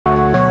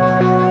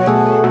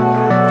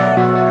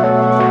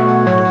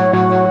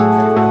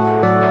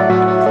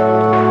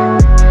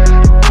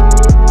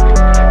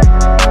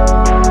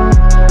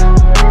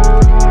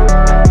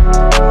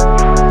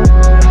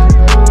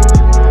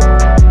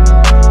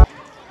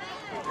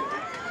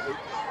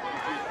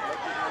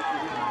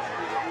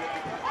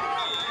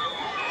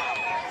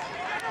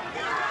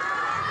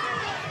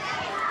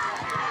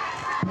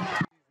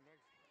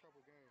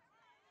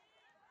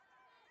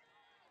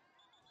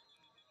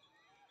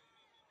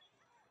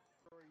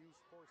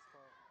Prestige Sports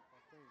Talk, I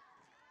think.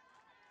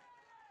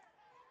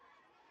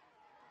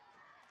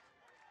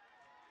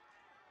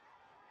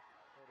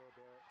 Hold up,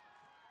 dog.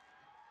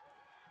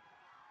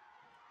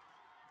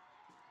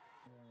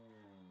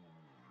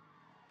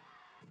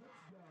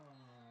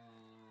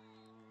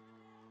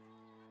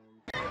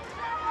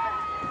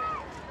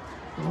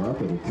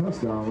 After the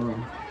touchdown run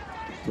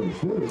for the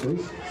Steelers, they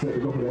set to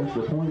go for the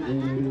extra point,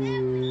 and it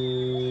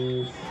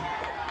is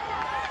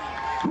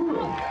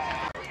good.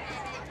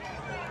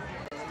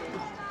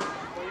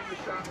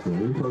 So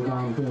we first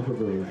down and 10 for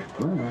the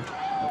Rams. I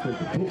take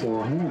the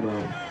football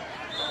handoff.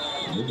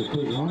 It's a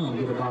quick run,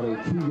 get about a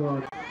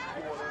 2-yard.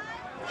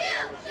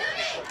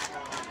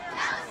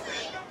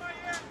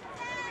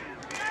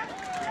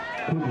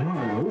 Quick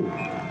run, ooh.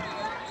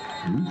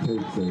 He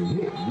takes a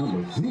hit,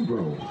 number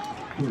 0.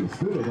 For the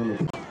Steelers on the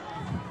top.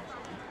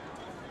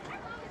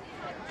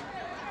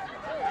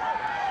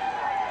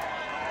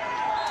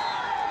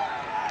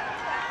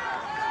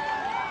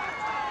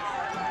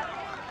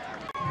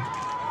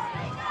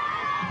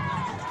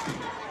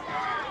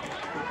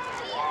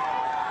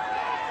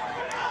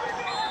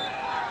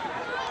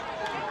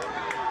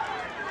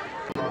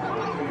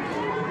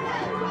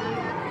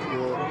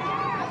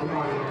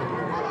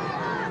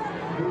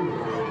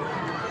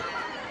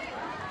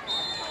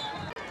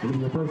 It'll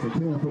be a first and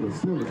 10 for the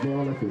Steelers,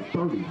 ball at the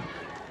 30.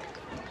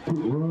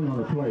 Quick run on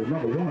the play.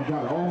 Number 1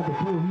 got all the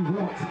field he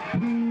wants.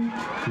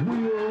 He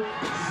will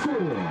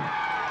score.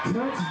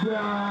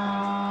 Touchdown,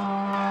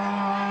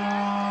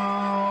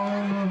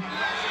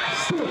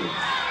 Steelers.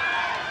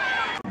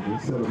 They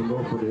set up and go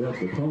for the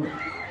extra point.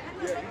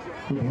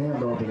 Quick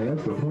handoff, and the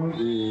extra point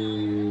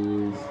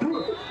is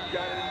good.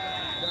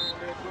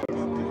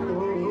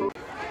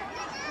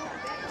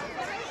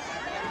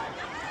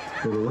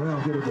 So the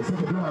Rams get it the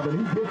second drive, and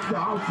he gets the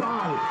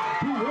outside.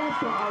 He wants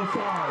the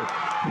outside.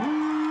 He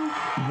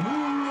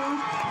will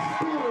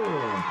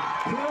score.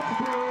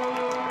 Touchdown,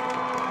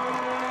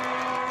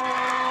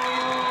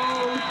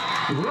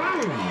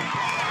 Rams.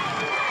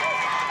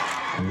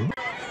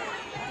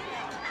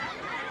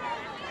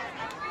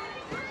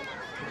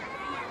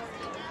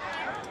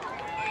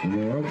 And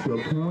the extra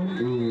point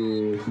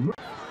is...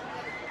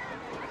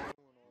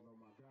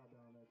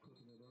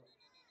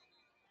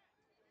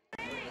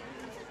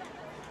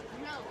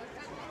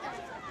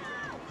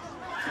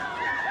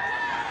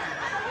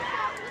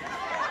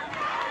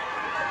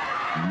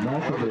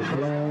 Multiple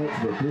flags,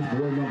 but this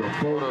boy number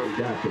 4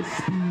 got the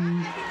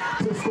speed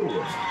to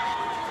score.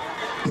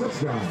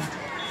 Touchdown.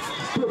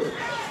 Steelers.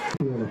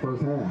 In the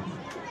first half.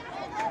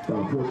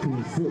 About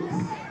 14-6.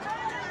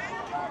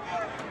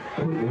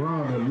 Quick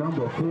run and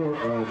number 4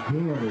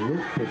 again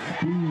with the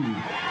speed.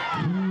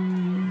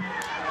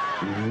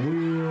 He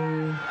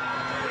will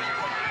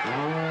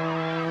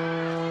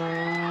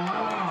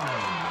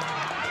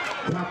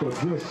tackle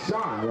just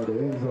shy of the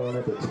end zone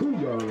at the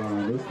 2-yard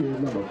line. This kid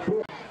number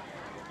 4.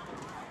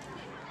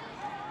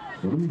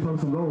 So let me pump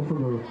some goals for the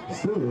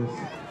Steelers.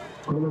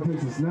 Quarterback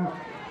takes a snap,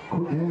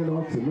 quick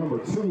handoff to number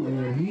 2,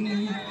 and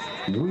he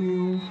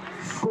will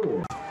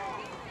score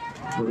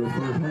for the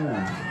first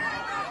half.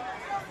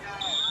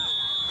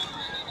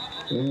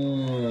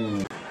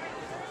 And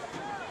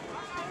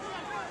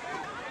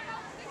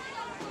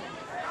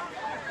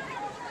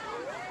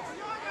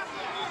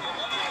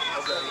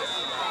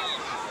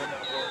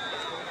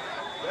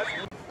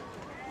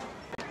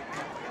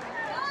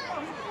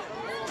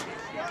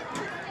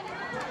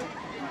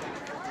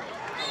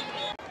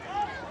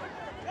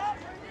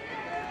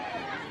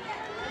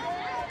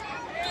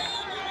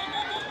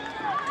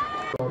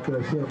off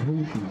that Chef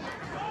Hoochie,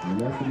 and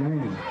that's the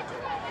name.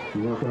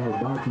 You want to have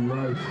donkey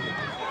rice,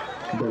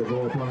 you better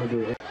go up under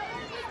the...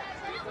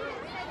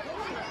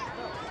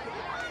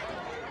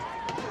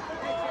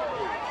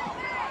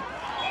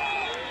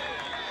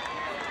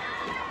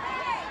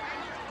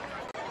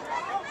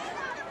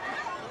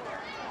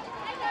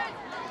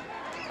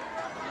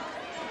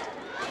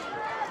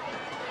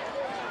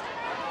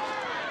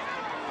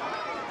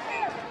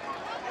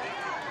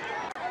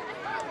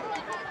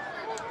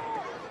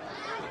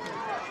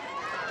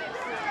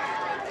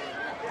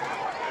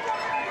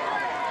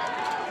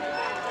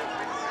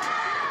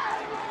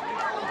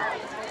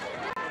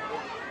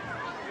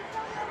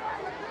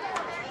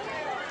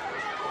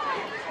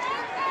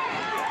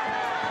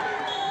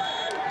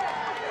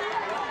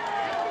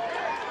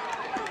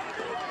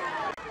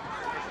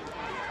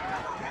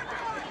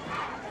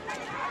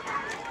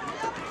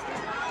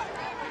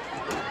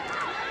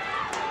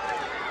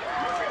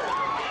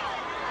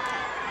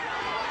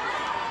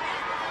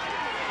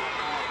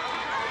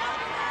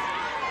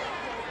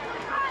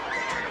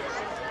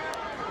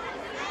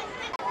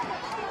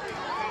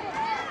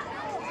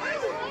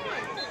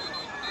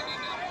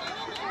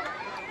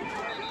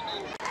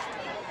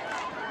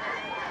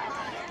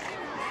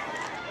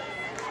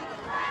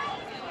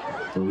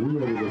 So we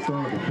ready to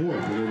start the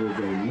 4th, and there is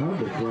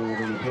another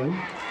flag on the play.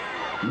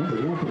 Number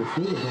 1 for the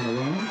Steelers on the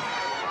line.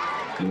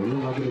 And it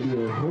looks like it'll be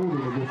a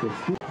holding against the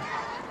Steelers.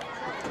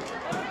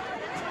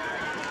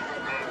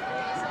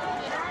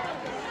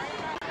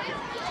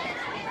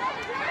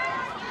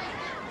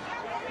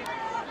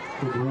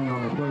 Put the ring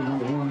on the play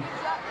number one.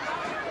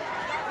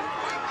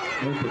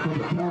 There's a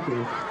couple of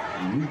tackles,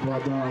 and he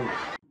brought down.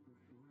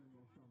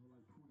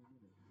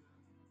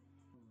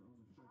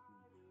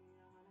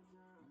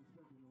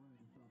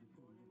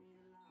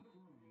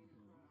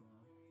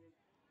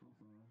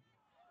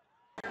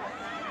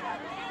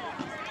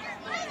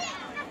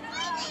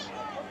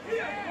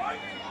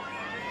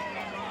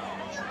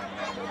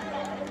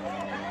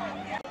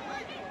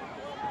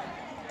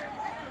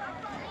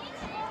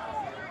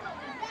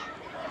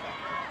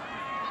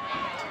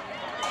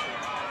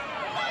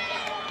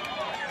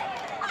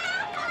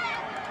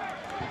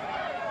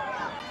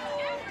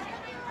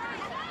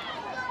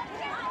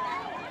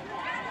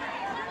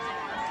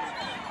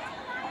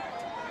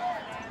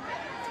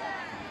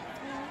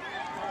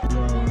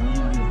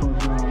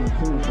 First round, 2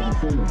 for the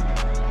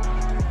center.